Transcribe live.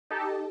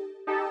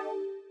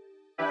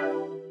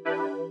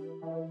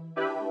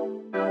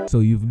So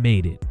you've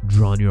made it,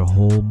 drawn your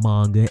whole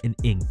manga and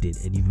inked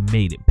it, and you've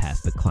made it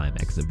past the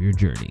climax of your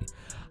journey.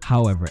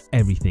 However,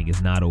 everything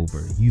is not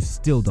over. You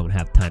still don't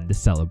have time to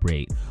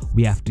celebrate.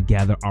 We have to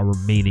gather our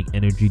remaining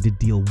energy to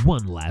deal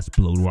one last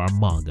blow to our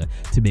manga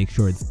to make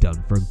sure it's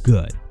done for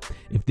good.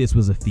 If this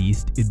was a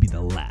feast, it'd be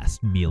the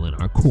last meal in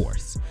our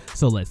course.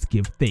 So let's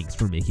give thanks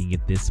for making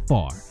it this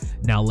far.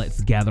 Now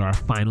let's gather our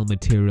final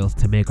materials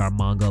to make our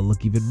manga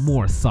look even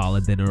more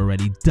solid than it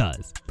already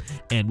does.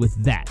 And with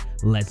that,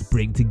 let's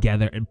bring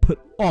together and put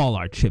all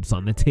our chips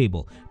on the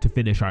table to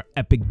finish our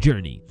epic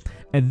journey.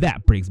 And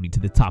that brings me to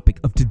the topic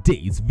of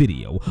today's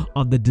video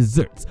on the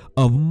desserts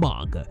of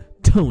manga,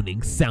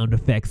 toning, sound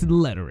effects, and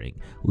lettering.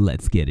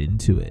 Let's get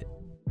into it.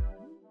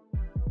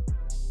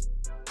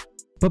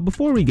 But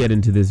before we get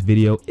into this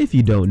video, if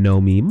you don't know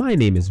me, my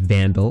name is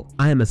Vandal.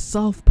 I am a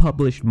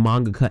self-published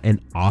mangaka and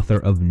author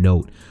of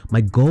note.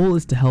 My goal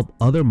is to help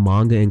other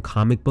manga and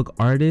comic book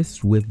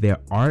artists with their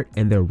art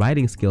and their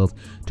writing skills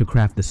to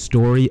craft the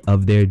story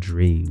of their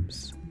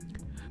dreams.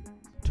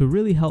 To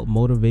really help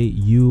motivate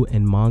you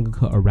and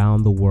mangaka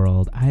around the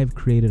world, I have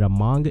created a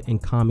manga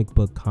and comic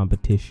book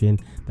competition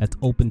that's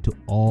open to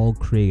all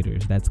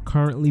creators that's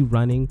currently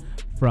running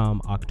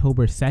from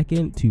October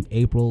 2nd to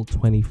April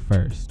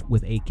 21st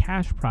with a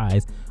cash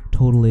prize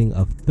totaling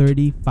of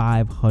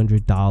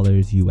 $3,500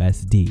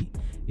 USD.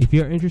 If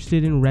you're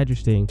interested in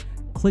registering,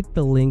 click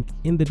the link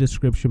in the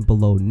description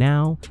below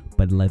now,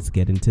 but let's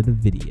get into the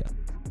video.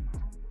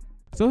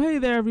 So hey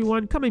there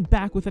everyone, coming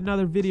back with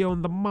another video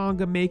in the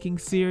manga making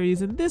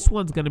series, and this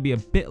one's going to be a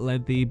bit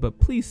lengthy, but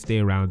please stay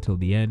around till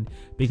the end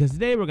because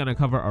today we're going to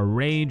cover a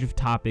range of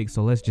topics,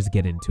 so let's just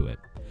get into it.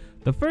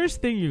 The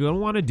first thing you're going to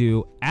want to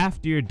do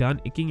after you're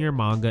done inking your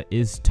manga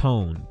is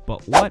tone.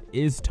 But what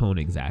is tone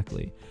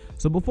exactly?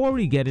 So before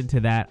we get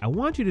into that, I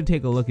want you to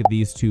take a look at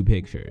these two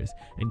pictures.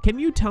 And can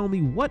you tell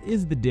me what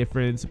is the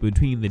difference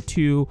between the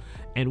two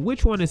and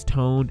which one is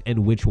toned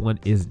and which one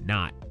is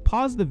not?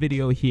 Pause the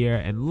video here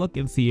and look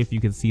and see if you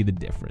can see the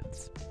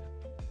difference.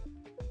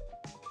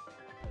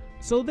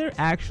 So they're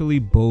actually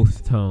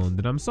both toned,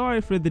 and I'm sorry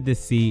for the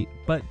deceit,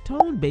 but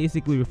tone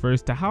basically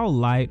refers to how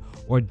light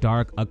or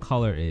dark a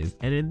color is,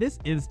 and in this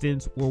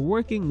instance we're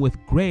working with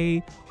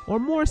gray, or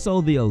more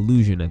so the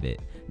illusion of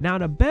it. Now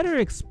to better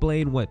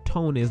explain what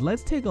tone is,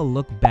 let's take a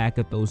look back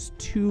at those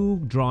two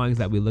drawings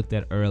that we looked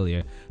at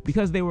earlier,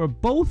 because they were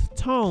both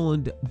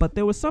toned, but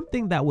there was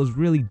something that was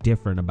really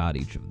different about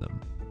each of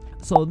them.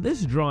 So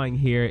this drawing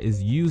here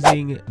is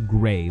using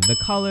gray, the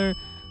color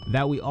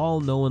that we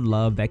all know and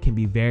love that can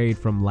be varied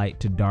from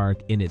light to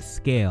dark in its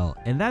scale.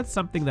 And that's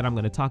something that I'm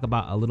going to talk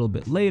about a little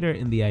bit later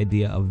in the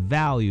idea of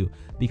value,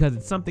 because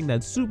it's something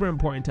that's super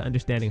important to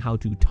understanding how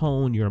to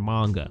tone your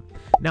manga.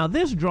 Now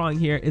this drawing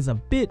here is a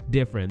bit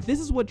different.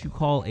 This is what you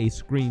call a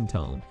screen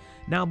tone.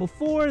 Now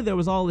before there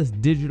was all this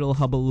digital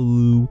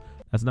hubbaloo,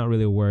 that's not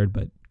really a word,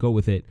 but go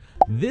with it.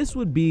 This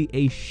would be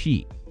a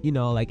sheet, you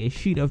know, like a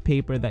sheet of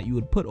paper that you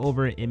would put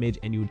over an image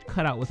and you would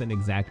cut out with an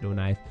X-Acto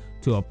knife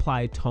to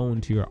apply tone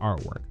to your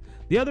artwork.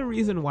 The other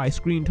reason why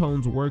screen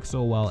tones work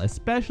so well,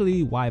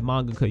 especially why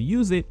mangaka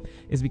use it,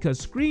 is because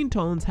screen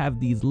tones have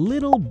these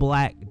little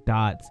black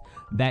dots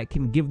that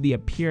can give the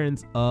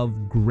appearance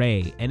of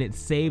gray, and it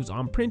saves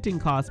on printing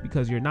costs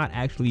because you're not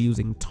actually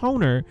using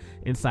toner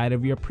inside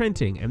of your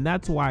printing, and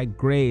that's why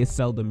gray is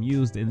seldom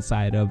used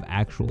inside of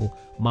actual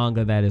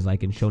manga that is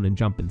like in Shonen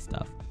Jump and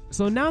stuff.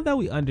 So now that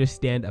we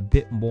understand a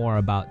bit more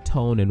about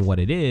tone and what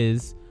it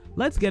is,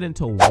 let's get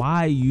into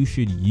why you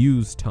should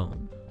use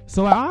tone.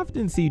 So I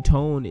often see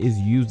tone is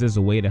used as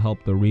a way to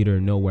help the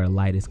reader know where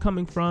light is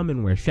coming from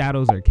and where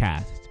shadows are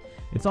cast.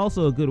 It's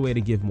also a good way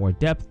to give more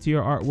depth to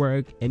your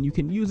artwork, and you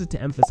can use it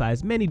to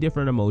emphasize many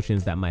different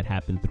emotions that might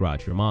happen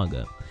throughout your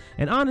manga.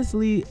 And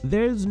honestly,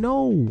 there's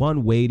no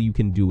one way you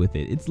can do with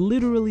it. It's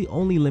literally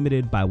only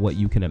limited by what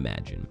you can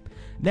imagine.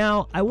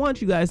 Now, I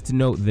want you guys to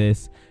note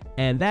this,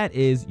 and that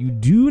is you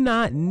do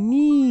not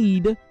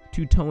need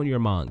to tone your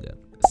manga.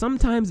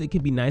 Sometimes it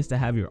can be nice to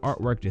have your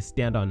artwork just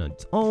stand on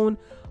its own,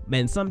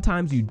 and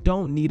sometimes you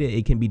don't need it.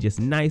 It can be just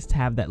nice to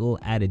have that little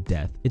added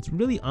depth. It's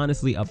really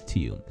honestly up to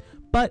you.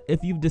 But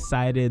if you've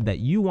decided that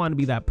you want to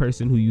be that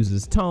person who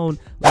uses tone,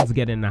 let's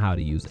get into how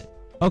to use it.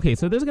 Okay,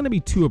 so there's going to be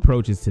two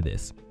approaches to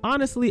this.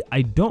 Honestly,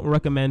 I don't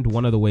recommend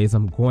one of the ways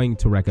I'm going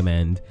to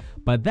recommend,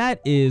 but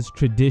that is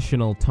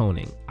traditional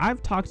toning.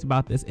 I've talked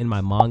about this in my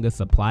manga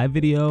supply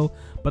video,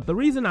 but the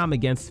reason I'm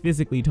against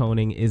physically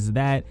toning is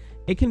that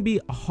it can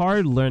be a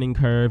hard learning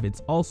curve.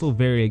 It's also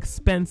very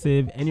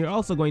expensive, and you're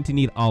also going to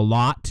need a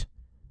lot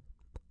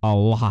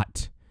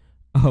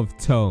of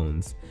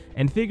tones.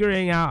 And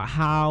figuring out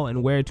how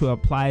and where to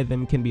apply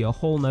them can be a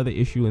whole nother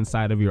issue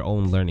inside of your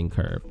own learning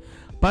curve.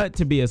 But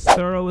to be as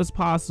thorough as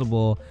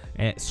possible,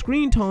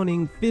 screen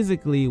toning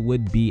physically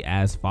would be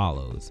as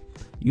follows.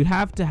 You'd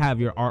have to have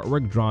your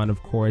artwork drawn,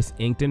 of course,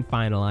 inked and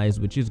finalized,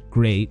 which is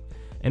great.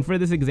 And for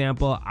this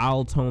example,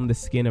 I'll tone the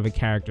skin of a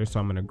character, so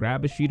I'm going to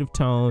grab a sheet of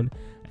tone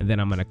and then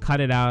I'm going to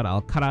cut it out.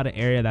 I'll cut out an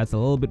area that's a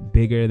little bit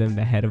bigger than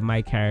the head of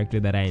my character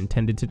that I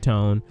intended to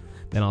tone.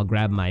 Then I'll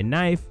grab my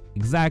knife,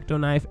 X-Acto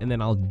knife, and then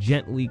I'll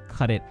gently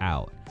cut it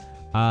out.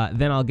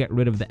 Then I'll get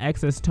rid of the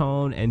excess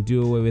tone and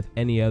do away with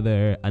any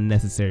other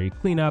unnecessary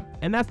cleanup.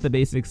 And that's the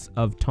basics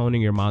of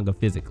toning your manga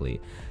physically.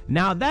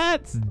 Now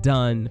that's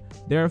done,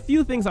 there are a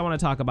few things I want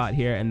to talk about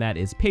here, and that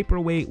is paper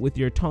weight with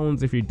your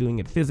tones. If you're doing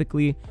it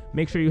physically,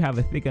 make sure you have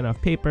a thick enough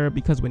paper,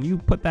 because when you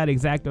put that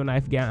X-Acto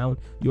knife down,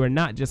 you are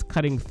not just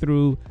cutting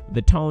through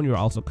the tone, you're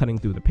also cutting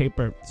through the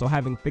paper. So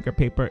having thicker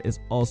paper is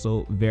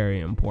also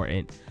very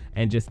important,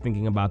 and just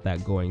thinking about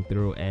that going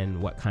through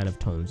and what kind of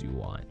tones you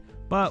want.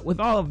 But with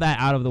all of that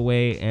out of the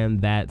way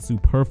and that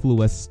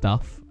superfluous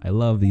stuff, I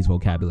love these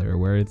vocabulary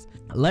words,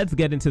 let's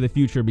get into the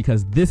future,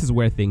 because this is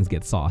where things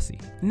get saucy.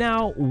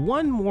 Now,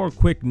 one more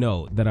quick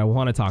note that I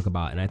want to talk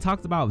about, and I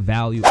talked about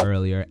value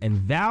earlier, and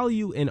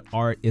value in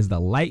art is the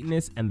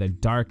lightness and the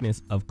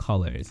darkness of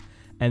colors.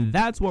 And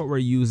that's what we're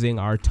using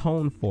our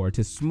tone for,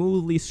 to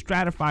smoothly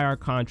stratify our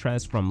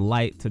contrast from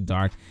light to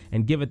dark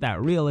and give it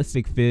that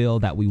realistic feel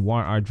that we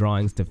want our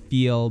drawings to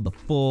feel, the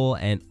full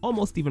and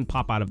almost even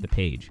pop out of the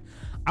page.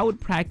 I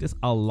would practice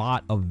a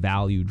lot of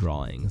value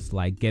drawings,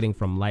 like getting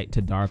from light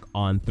to dark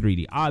on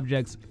 3D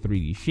objects,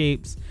 3D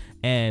shapes,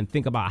 and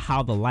think about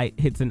how the light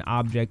hits an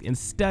object and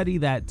study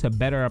that to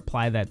better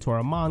apply that to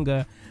our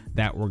manga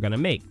that we're gonna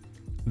make.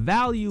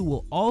 Value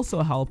will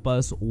also help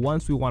us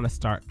once we want to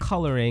start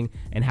coloring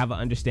and have an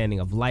understanding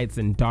of lights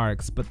and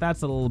darks, but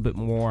that's a little bit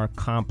more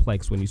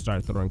complex when you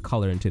start throwing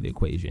color into the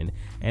equation.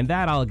 And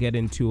that I'll get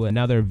into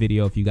another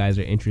video if you guys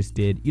are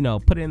interested. You know,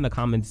 put it in the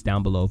comments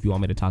down below if you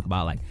want me to talk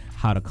about like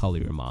how to color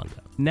your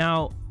manga.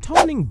 Now,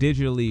 toning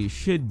digitally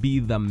should be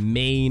the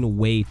main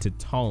way to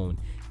tone.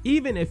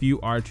 Even if you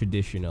are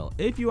traditional.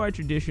 If you are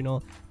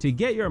traditional, to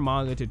get your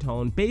manga to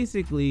tone,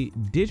 basically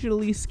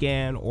digitally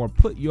scan or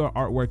put your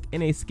artwork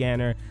in a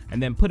scanner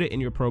and then put it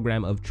in your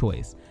program of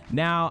choice.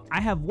 Now,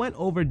 I have went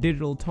over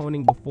digital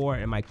toning before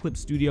in my Clip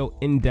Studio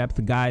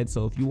in-depth guide,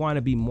 so if you want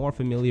to be more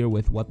familiar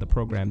with what the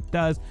program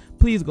does,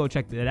 please go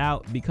check it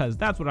out, because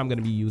that's what I'm going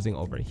to be using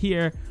over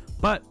here,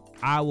 but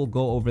I will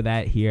go over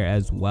that here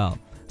as well.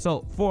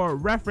 So for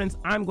reference,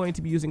 I'm going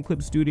to be using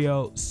Clip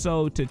Studio.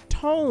 So to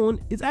tone,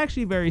 it's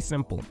actually very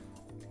simple.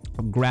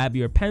 Grab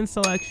your pen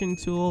selection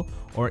tool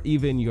or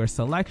even your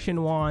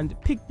selection wand,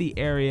 pick the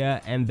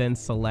area and then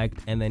select,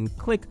 and then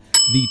click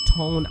the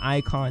tone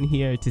icon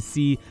here to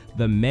see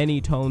the many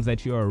tones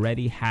that you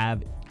already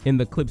have in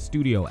the Clip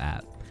Studio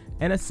app.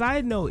 And a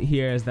side note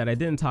here is that I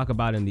didn't talk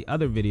about in the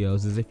other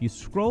videos is if you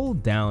scroll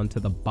down to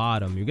the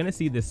bottom, you're gonna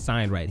see this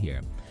sign right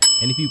here.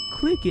 And if you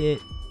click it,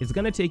 it's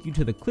gonna take you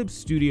to the Clip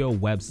Studio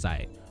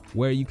website,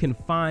 where you can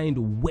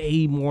find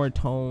way more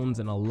tones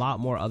and a lot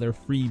more other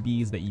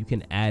freebies that you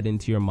can add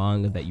into your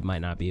manga that you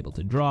might not be able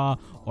to draw,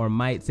 or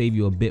might save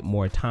you a bit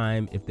more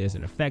time if there's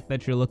an effect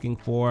that you're looking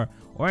for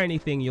or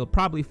anything. You'll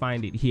probably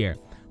find it here.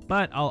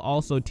 But I'll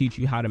also teach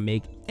you how to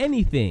make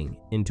anything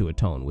into a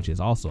tone, which is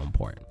also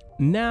important.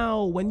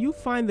 Now, when you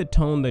find the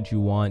tone that you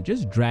want,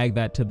 just drag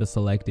that to the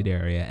selected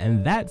area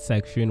and that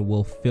section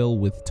will fill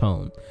with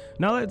tone.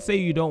 Now, let's say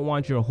you don't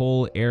want your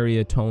whole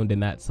area toned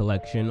in that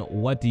selection.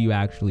 What do you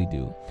actually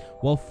do?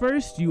 Well,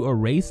 first you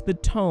erase the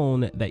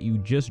tone that you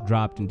just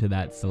dropped into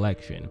that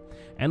selection.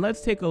 And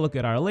let's take a look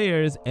at our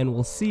layers and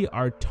we'll see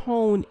our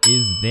tone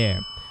is there.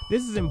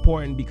 This is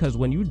important because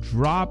when you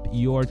drop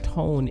your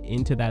tone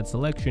into that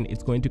selection,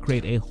 it's going to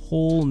create a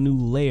whole new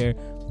layer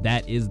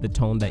that is the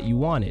tone that you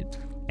wanted.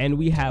 And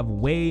we have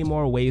way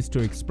more ways to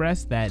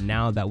express that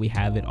now that we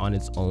have it on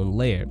its own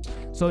layer.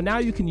 So now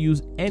you can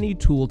use any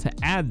tool to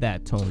add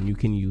that tone. You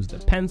can use the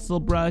pencil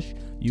brush,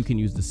 you can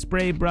use the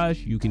spray brush,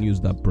 you can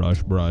use the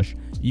brush,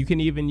 you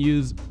can even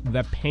use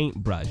the paint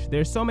brush.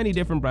 There's so many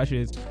different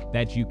brushes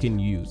that you can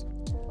use.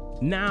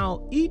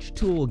 Now, each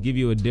tool will give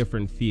you a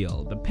different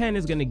feel. The pen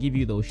is going to give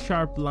you those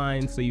sharp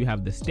lines, so you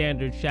have the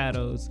standard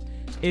shadows.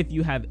 If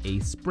you have a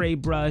spray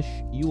brush,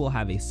 you will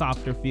have a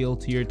softer feel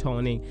to your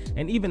toning,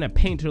 and even a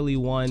painterly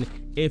one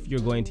if you're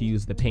going to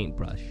use the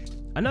paintbrush.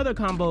 Another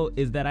combo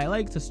is that I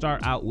like to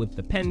start out with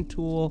the pen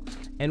tool,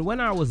 and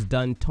when I was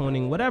done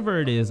toning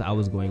whatever it is I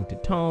was going to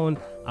tone,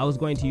 I was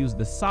going to use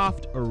the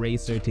soft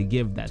eraser to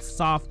give that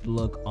soft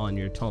look on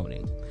your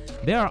toning.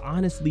 There are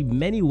honestly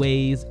many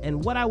ways,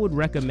 and what I would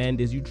recommend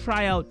is you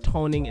try out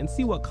toning and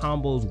see what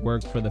combos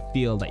work for the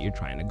feel that you're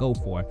trying to go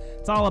for.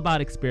 It's all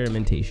about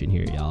experimentation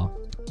here, y'all.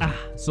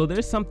 So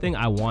there's something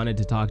I wanted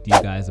to talk to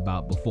you guys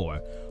about before,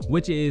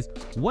 which is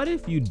what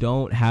if you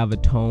don't have a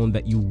tone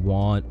that you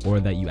want or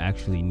that you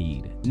actually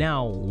need?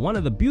 Now, one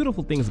of the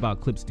beautiful things about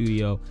Clip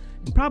Studio,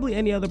 and probably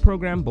any other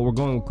program, but we're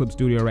going with Clip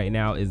Studio right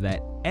now, is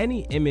that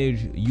any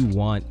image you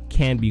want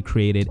can be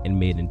created and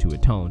made into a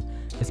tone.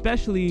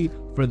 Especially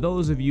for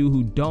those of you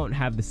who don't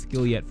have the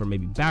skill yet for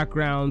maybe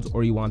backgrounds,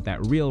 or you want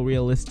that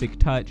realistic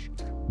touch.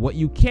 What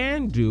you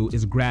can do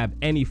is grab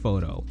any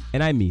photo,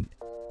 and I mean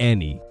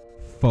any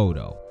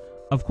photo.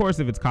 Of course,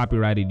 if it's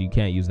copyrighted, you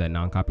can't use that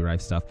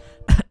non-copyright stuff.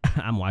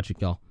 I'm watching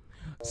y'all.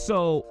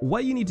 So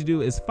what you need to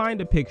do is find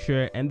a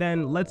picture and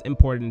then let's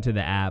import it into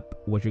the app.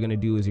 What you're going to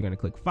do is you're going to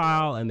click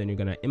file and then you're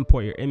going to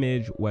import your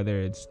image,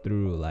 whether it's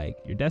through like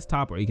your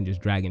desktop or you can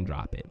just drag and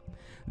drop it.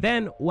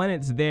 Then when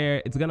it's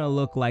there, it's going to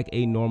look like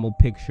a normal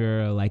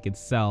picture like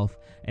itself.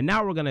 And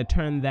now we're going to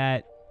turn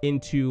that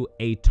into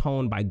a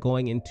tone by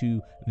going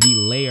into the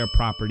layer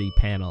property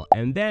panel.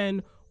 And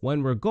then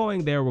when we're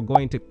going there, we're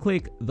going to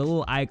click the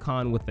little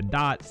icon with the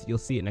dots. You'll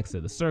see it next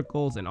to the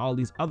circles and all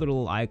these other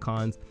little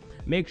icons.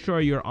 Make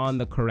sure you're on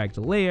the correct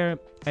layer.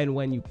 And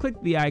when you click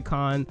the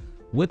icon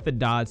with the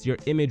dots, your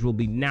image will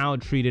be now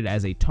treated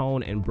as a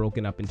tone and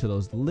broken up into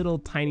those little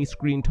tiny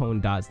screen tone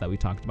dots that we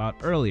talked about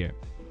earlier.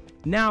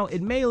 Now,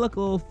 it may look a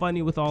little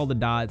funny with all the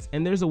dots,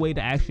 and there's a way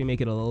to actually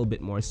make it a little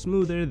bit more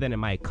smoother than it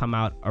might come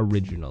out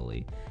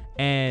originally.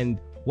 And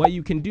what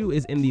you can do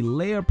is in the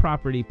layer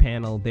property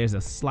panel, there's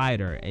a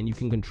slider and you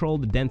can control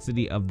the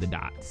density of the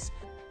dots.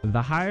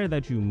 The higher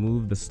that you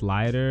move the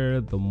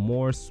slider, the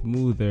more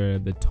smoother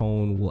the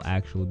tone will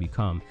actually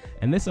become.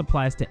 And this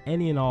applies to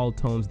any and all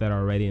tones that are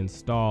already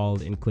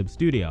installed in Clip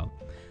Studio.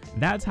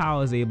 That's how I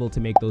was able to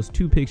make those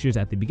two pictures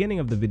at the beginning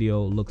of the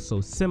video look so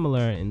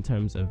similar in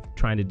terms of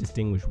trying to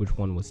distinguish which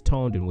one was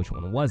toned and which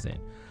one wasn't.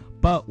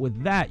 But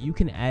with that, you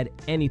can add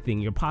anything.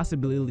 Your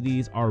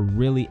possibilities are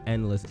really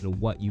endless in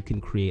what you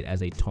can create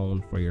as a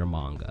tone for your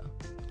manga.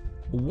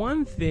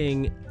 One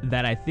thing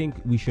that I think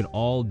we should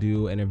all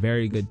do, and a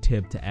very good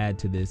tip to add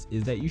to this,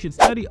 is that you should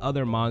study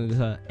other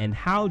manga and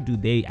how do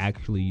they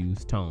actually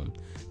use tone.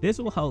 This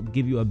will help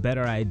give you a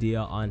better idea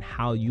on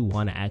how you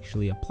want to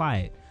actually apply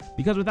it.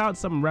 Because without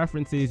some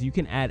references, you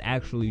can add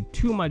actually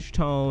too much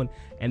tone,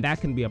 and that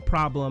can be a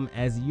problem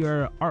as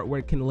your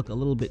artwork can look a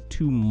little bit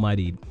too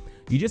muddied.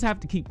 You just have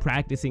to keep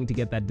practicing to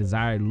get that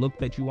desired look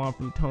that you want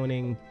from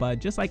toning, but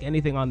just like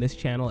anything on this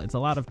channel, it's a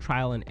lot of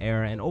trial and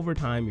error, and over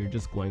time, you're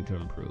just going to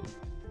improve.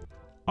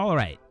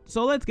 Alright,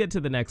 so let's get to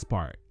the next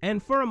part.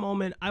 And for a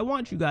moment, I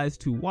want you guys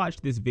to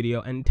watch this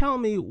video and tell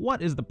me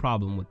what is the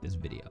problem with this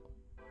video.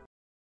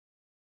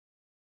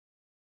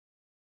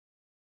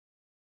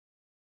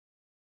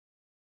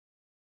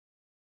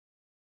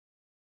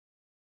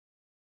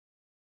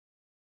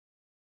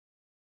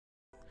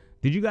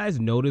 Did you guys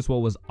notice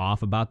what was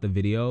off about the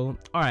video?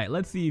 Alright,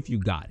 let's see if you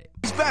got it.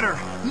 It's better!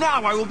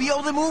 Now I will be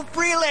able to move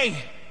freely!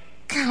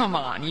 Come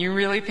on, you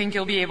really think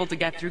you'll be able to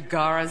get through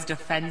Gaara's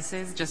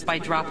defenses just by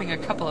dropping a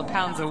couple of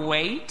pounds of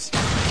weight?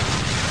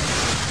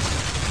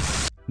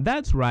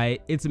 That's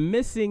right, it's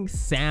missing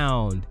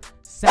sound.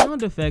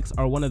 Sound effects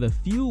are one of the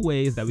few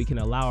ways that we can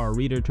allow our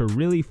reader to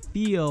really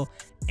feel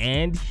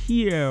and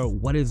hear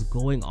what is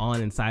going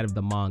on inside of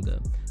the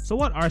manga. So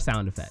what are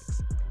sound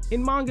effects?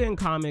 In manga and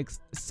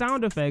comics,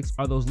 sound effects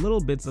are those little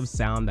bits of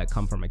sound that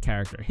come from a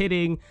character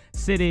hitting,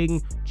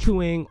 sitting,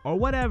 chewing, or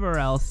whatever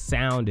else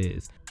sound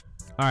is.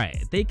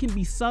 Alright, they can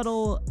be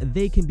subtle,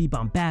 they can be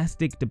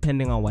bombastic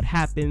depending on what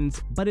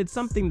happens, but it's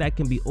something that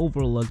can be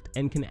overlooked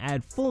and can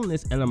add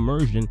fullness and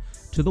immersion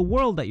to the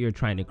world that you're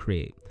trying to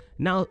create.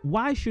 Now,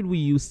 why should we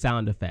use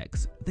sound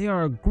effects? They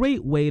are a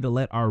great way to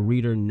let our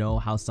reader know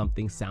how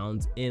something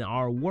sounds in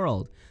our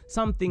world.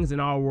 Some things in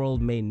our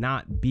world may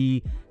not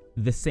be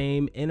the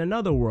same in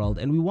another world,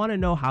 and we want to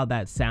know how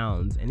that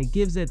sounds, and it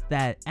gives it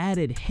that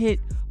added hit,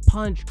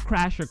 punch,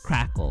 crash, or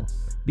crackle.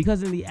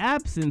 Because in the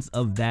absence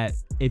of that,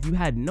 if you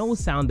had no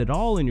sound at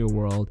all in your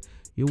world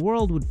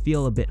would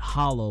feel a bit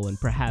hollow and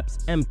perhaps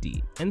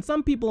empty. And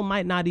some people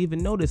might not even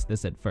notice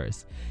this at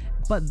first.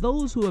 But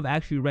those who have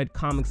actually read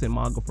comics and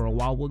manga for a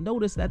while will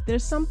notice that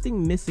there's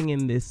something missing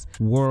in this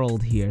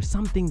world here,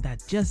 something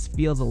that just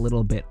feels a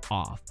little bit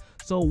off.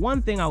 So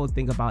one thing I would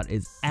think about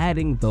is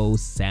adding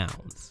those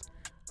sounds.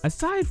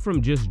 Aside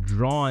from just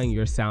drawing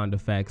your sound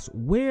effects,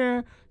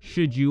 where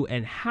should you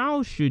and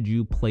how should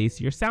you place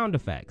your sound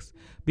effects?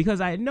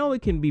 Because I know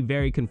it can be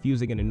very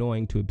confusing and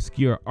annoying to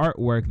obscure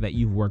artwork that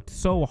you've worked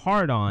so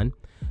hard on.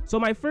 So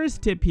my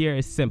first tip here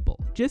is simple.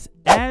 Just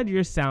add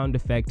your sound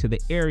effect to the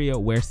area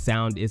where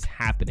sound is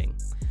happening.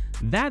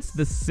 That's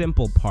the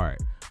simple part.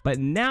 But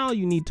now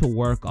you need to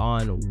work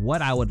on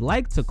what I would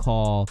like to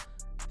call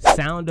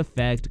sound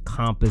effect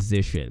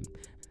composition.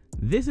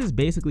 This is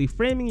basically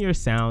framing your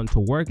sound to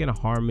work in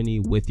harmony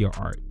with your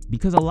art.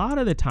 Because a lot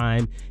of the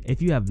time,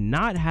 if you have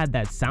not had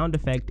that sound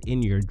effect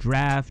in your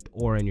draft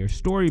or in your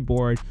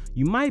storyboard,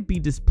 you might be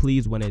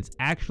displeased when it's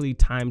actually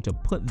time to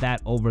put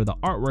that over the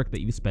artwork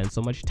that you spend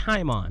so much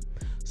time on.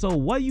 So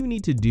what you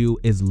need to do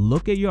is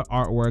look at your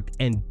artwork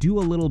and do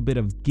a little bit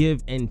of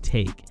give and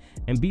take.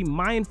 And be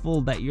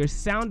mindful that your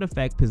sound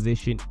effect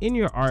position in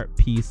your art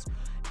piece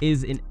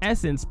is in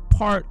essence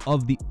part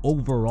of the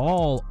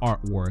overall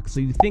artwork, so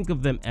you think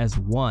of them as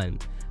one.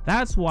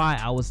 That's why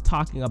I was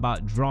talking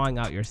about drawing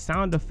out your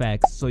sound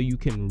effects so you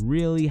can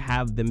really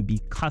have them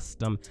be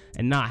custom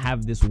and not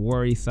have this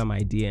worrisome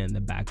idea in the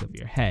back of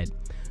your head.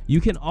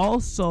 You can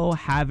also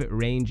have it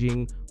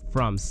ranging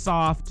from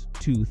soft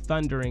to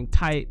thundering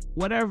tight,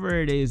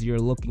 whatever it is you're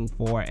looking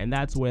for, and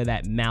that's where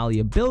that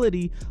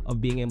malleability of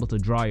being able to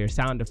draw your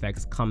sound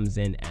effects comes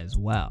in as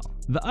well.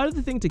 The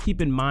other thing to keep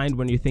in mind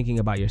when you're thinking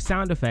about your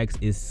sound effects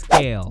is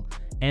scale.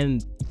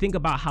 And think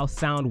about how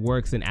sound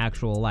works in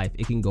actual life.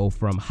 It can go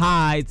from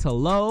high to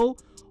low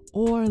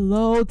or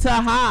low to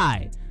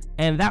high.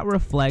 And that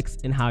reflects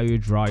in how you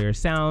draw your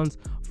sounds,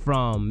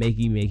 from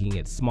making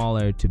it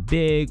smaller to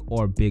big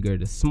or bigger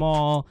to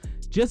small.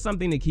 Just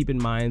something to keep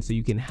in mind so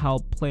you can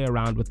help play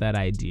around with that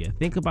idea.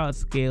 Think about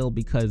scale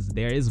because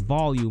there is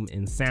volume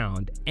in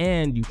sound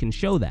and you can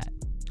show that.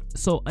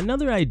 So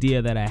another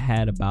idea that I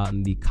had about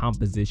in the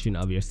composition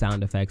of your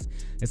sound effects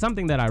is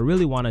something that I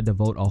really want to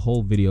devote a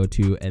whole video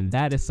to, and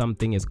that is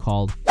something is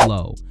called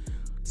flow.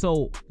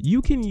 So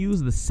you can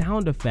use the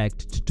sound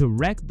effect to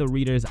direct the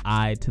reader's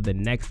eye to the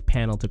next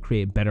panel to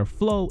create better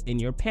flow in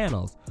your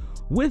panels.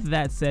 With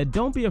that said,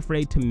 don't be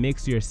afraid to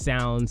mix your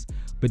sounds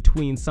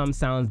between some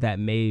sounds that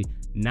may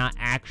not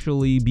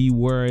actually be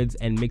words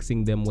and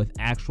mixing them with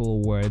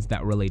actual words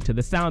that relate to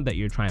the sound that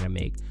you're trying to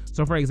make.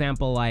 So for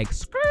example, like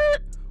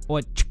skirt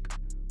or ch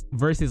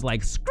versus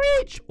like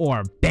screech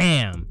or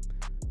bam.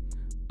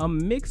 A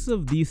mix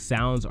of these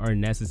sounds are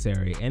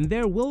necessary, and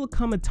there will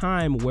come a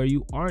time where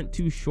you aren't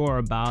too sure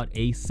about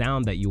a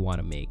sound that you want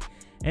to make.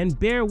 And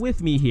bear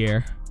with me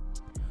here.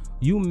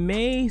 You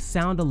may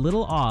sound a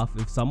little off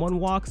if someone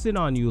walks in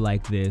on you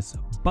like this,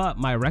 but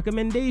my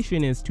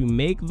recommendation is to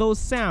make those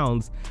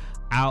sounds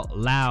out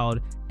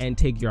loud and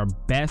take your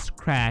best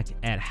crack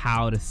at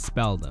how to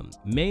spell them.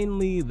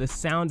 Mainly the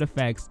sound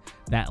effects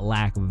that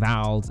lack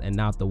vowels and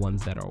not the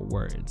ones that are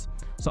words.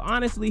 So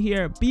honestly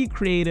here, be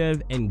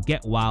creative and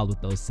get wild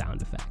with those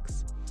sound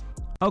effects.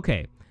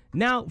 Okay,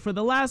 now for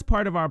the last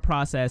part of our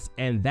process,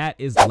 and that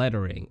is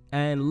lettering.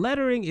 And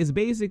lettering is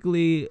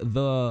basically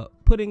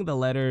putting the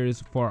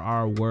letters for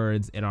our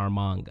words in our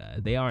manga.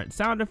 They aren't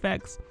sound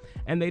effects,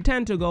 and they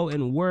tend to go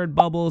in word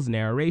bubbles,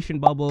 narration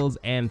bubbles,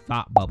 and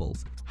thought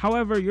bubbles.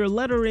 However, your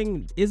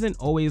lettering isn't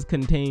always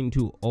contained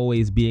to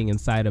always being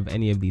inside of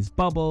any of these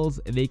bubbles.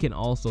 They can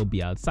also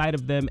be outside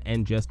of them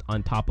and just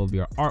on top of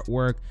your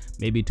artwork,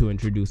 maybe to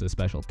introduce a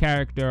special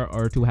character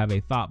or to have a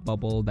thought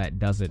bubble that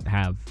doesn't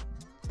have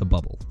the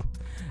bubble.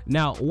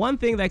 Now, one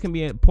thing that can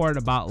be important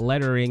about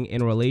lettering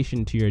in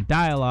relation to your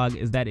dialogue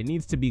is that it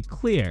needs to be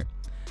clear.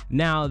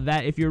 Now,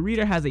 that if your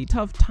reader has a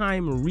tough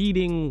time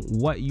reading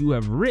what you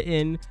have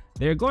written,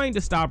 they're going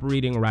to stop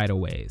reading right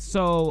away.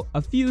 So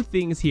a few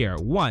things here.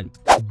 1,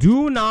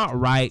 do not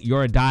write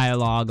your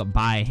dialogue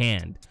by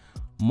hand.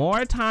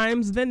 More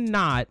times than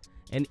not,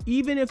 and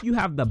even if you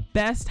have the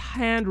best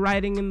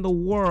handwriting in the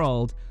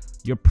world,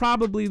 you're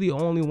probably the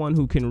only one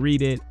who can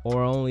read it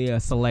or only a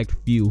select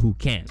few who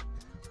can.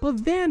 But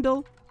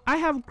Vandal, I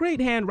have great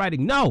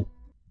handwriting. No,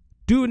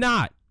 do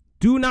not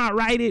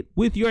write it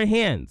with your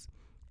hands.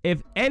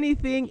 If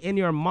anything in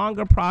your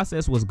manga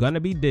process was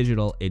gonna be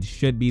digital, it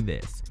should be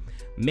this.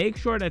 Make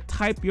sure to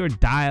type your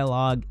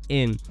dialogue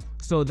in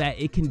so that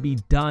it can be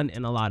done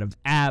in a lot of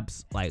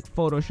apps like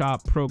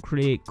Photoshop,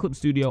 Procreate, Clip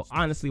Studio,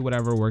 honestly,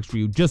 whatever works for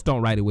you. Just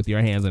don't write it with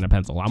your hands and a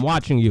pencil. I'm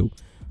watching you.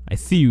 I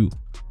see you,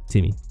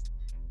 Timmy.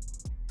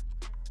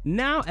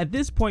 Now, at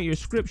this point, your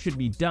script should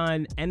be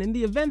done, and in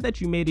the event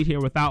that you made it here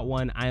without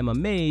one, I am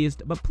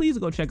amazed, but please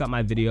go check out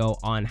my video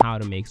on how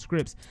to make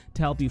scripts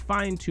to help you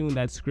fine-tune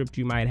that script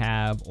you might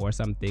have or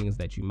some things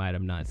that you might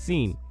have not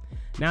seen.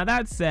 Now,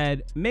 that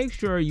said, make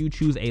sure you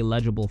choose a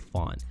legible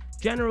font.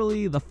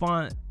 Generally, the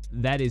font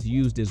that is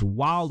used is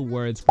Wild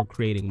Words for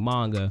creating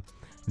manga.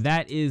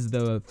 That is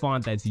the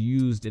font that's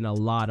used in a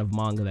lot of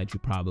manga that you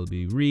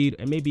probably read,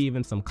 and maybe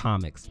even some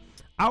comics.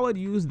 I would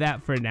use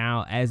that for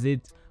now, as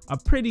it's a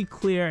pretty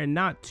clear and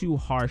not too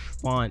harsh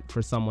font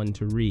for someone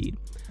to read.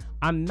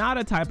 I'm not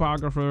a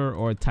typographer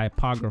or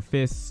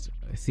typographist.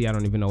 See, I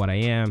don't even know what I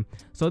am.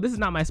 So this is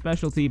not my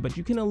specialty, but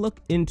you can look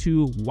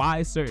into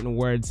why certain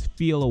words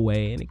feel a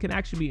way, and it can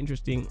actually be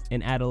interesting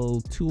and add a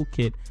little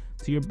toolkit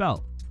to your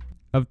belt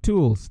of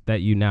tools that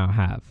you now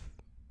have.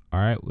 All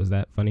right, was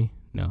that funny?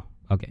 No,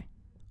 okay.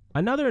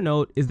 Another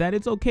note is that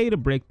it's okay to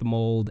break the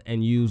mold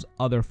and use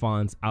other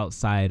fonts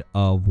outside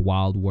of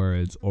Wild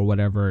Words or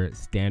whatever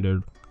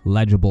standard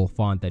legible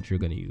font that you're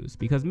going to use,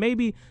 because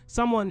maybe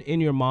someone in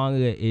your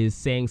manga is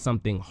saying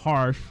something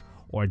harsh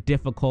or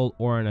difficult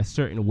or in a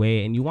certain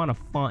way, and you want a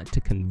font to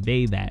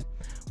convey that.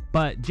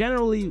 But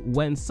generally,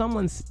 when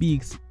someone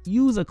speaks,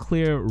 use a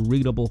clear,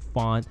 readable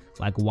font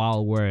like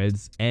Wild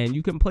Words, and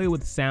you can play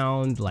with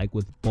sound like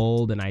with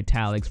bold and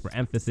italics for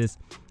emphasis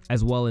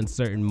as well in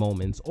certain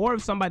moments. Or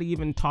if somebody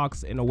even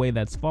talks in a way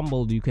that's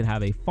fumbled, you can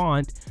have a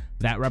font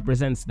that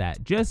represents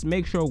that. Just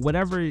make sure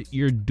whatever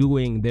you're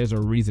doing, there's a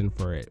reason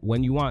for it.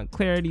 When you want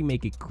clarity,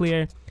 make it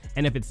clear.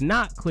 And if it's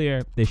not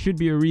clear, there should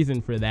be a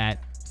reason for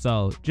that.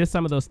 So just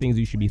some of those things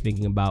you should be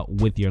thinking about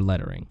with your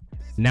lettering.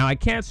 Now, I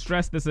can't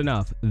stress this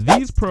enough.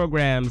 These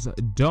programs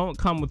don't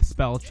come with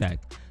spell check.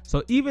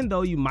 So even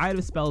though you might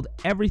have spelled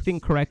everything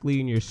correctly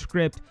in your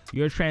script,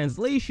 your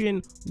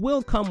translation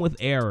will come with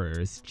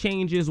errors.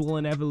 Changes will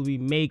inevitably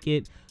make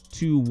it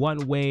to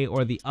one way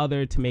or the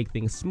other to make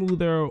things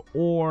smoother,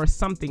 or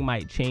something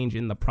might change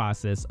in the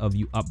process of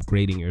you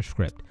upgrading your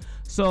script.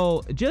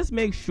 So just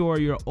make sure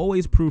you're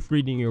always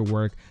proofreading your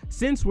work.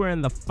 Since we're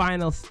in the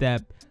final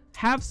step,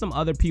 have some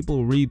other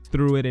people read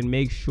through it and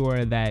make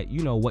sure that,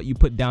 you know, what you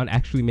put down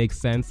actually makes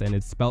sense and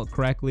it's spelled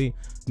correctly.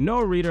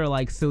 No reader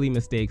likes silly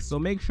mistakes, so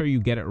make sure you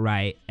get it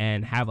right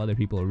and have other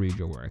people read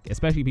your work,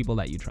 especially people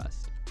that you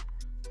trust.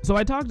 So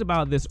I talked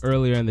about this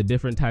earlier in the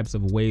different types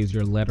of ways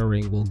your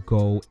lettering will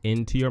go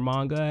into your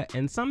manga,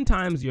 and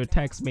sometimes your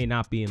text may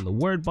not be in the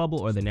word bubble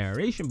or the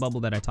narration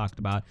bubble that I talked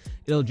about.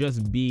 It'll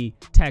just be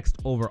text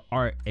over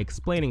art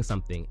explaining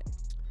something.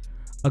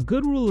 A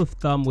good rule of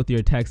thumb with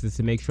your text is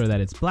to make sure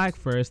that it's black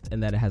first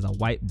and that it has a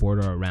white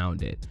border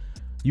around it.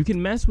 You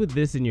can mess with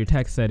this in your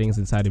text settings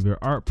inside of your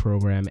art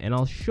program, and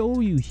I'll show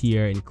you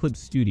here in Clip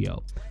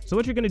Studio. So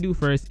what you're going to do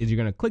first is you're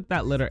going to click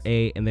that letter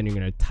A, and then you're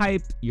going to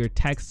type your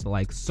text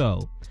like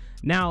so.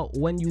 Now,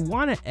 when you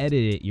want to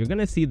edit it, you're going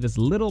to see this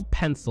little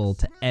pencil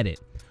to edit.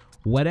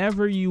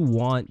 Whatever you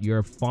want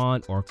your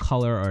font or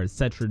color or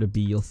etc. to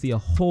be, you'll see a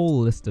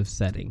whole list of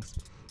settings.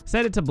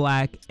 Set it to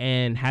black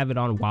and have it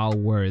on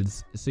wild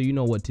words so you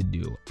know what to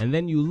do. And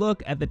then you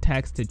look at the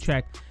text to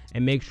check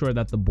and make sure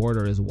that the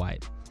border is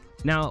white.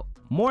 Now,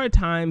 more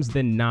times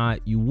than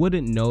not, you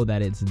wouldn't know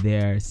that it's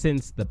there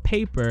since the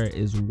paper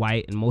is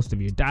white and most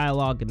of your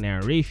dialogue and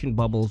narration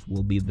bubbles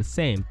will be the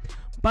same.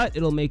 But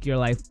it'll make your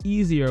life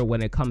easier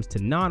when it comes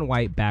to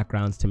non-white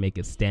backgrounds to make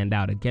it stand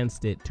out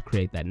against it to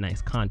create that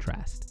nice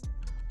contrast.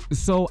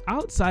 So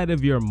outside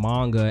of your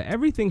manga,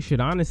 everything should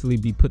honestly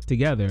be put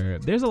together.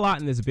 There's a lot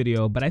in this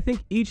video, but I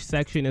think each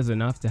section is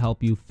enough to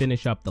help you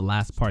finish up the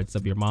last parts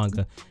of your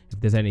manga if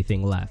there's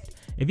anything left.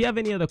 If you have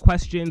any other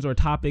questions or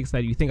topics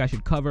that you think I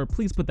should cover,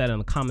 please put that in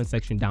the comment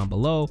section down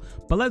below.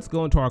 But let's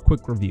go into our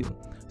quick review.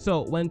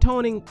 So when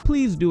toning,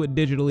 please do it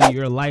digitally.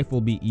 Your life will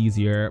be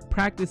easier.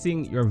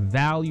 Practicing your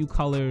value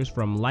colors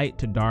from light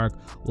to dark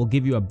will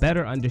give you a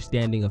better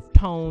understanding of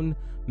tone.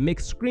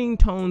 Mix screen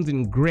tones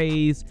and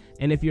grays,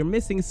 and if you're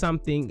missing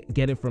something,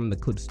 get it from the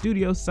Clip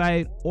Studio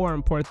site or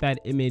import that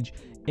image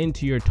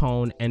into your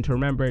tone, and to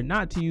remember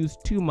not to use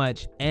too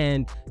much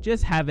and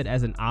just have it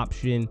as an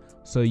option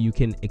so you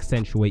can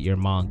accentuate your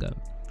manga.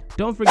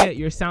 Don't forget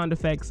your sound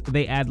effects,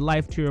 they add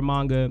life to your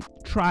manga.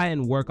 Try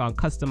and work on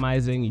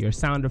customizing your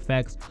sound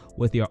effects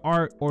with your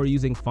art or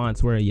using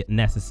fonts where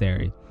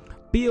necessary.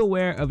 Be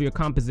aware of your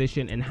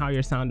composition and how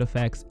your sound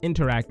effects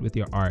interact with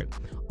your art.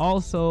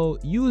 Also,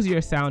 use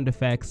your sound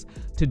effects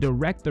to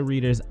direct the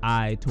reader's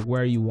eye to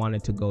where you want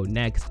it to go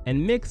next,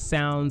 and mix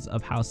sounds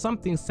of how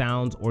something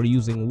sounds or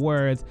using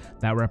words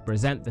that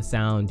represent the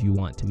sound you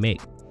want to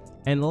make.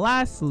 And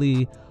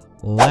lastly,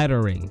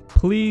 lettering.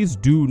 Please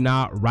do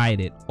not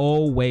write it.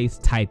 Always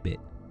type it.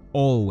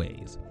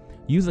 Always.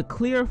 Use a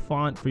clear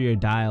font for your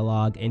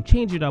dialogue and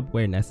change it up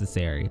where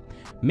necessary.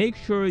 Make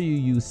sure you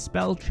use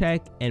spell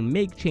check and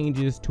make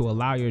changes to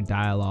allow your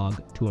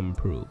dialogue to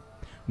improve.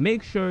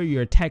 Make sure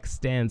your text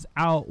stands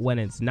out when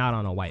it's not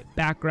on a white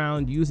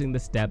background using the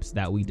steps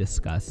that we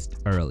discussed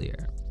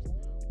earlier.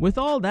 With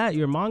all that,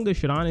 your manga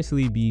should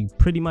honestly be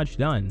pretty much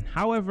done.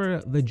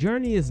 However, the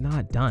journey is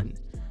not done.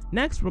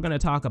 Next, we're going to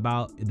talk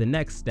about the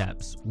next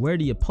steps. Where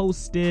do you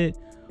post it?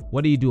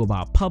 What do you do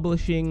about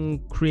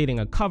publishing, creating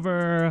a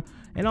cover,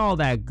 and all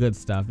that good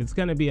stuff. It's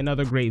going to be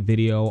another great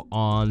video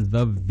on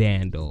the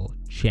Vandal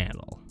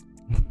channel.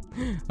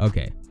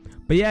 Okay.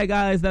 But yeah,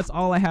 guys, that's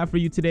all I have for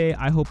you today.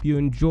 I hope you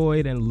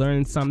enjoyed and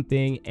learned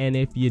something. And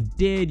if you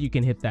did, you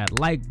can hit that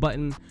like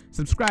button,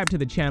 subscribe to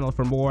the channel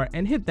for more,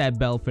 and hit that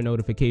bell for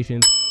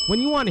notifications when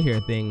you want to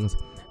hear things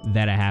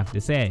that I have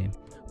to say.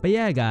 But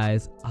yeah,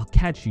 guys, I'll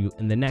catch you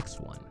in the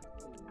next one.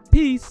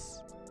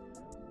 Peace.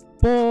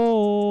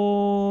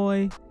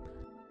 Boy.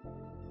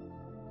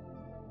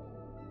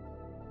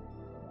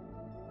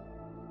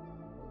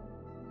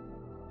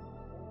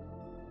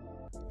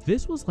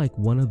 This was like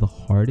one of the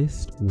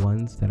hardest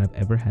ones that I've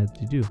ever had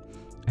to do.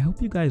 I hope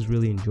you guys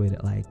really enjoyed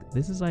it. Like,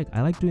 this is like,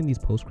 I like doing these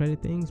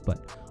post-credit things,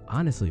 but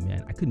honestly,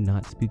 man, I could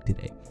not speak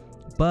today.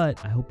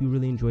 But I hope you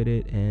really enjoyed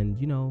it, and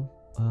you know,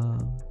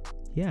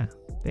 yeah,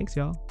 thanks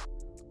y'all.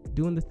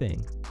 Doing the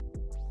thing.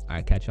 All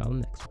right, catch y'all in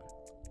the next one.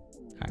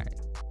 All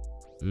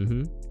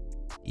right.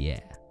 Yeah.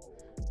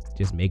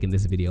 Just making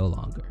this video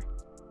longer.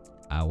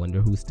 I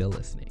wonder who's still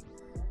listening.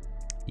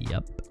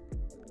 Yep.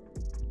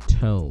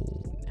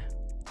 Tone.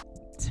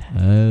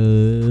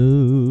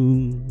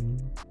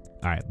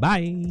 All right,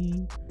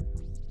 bye.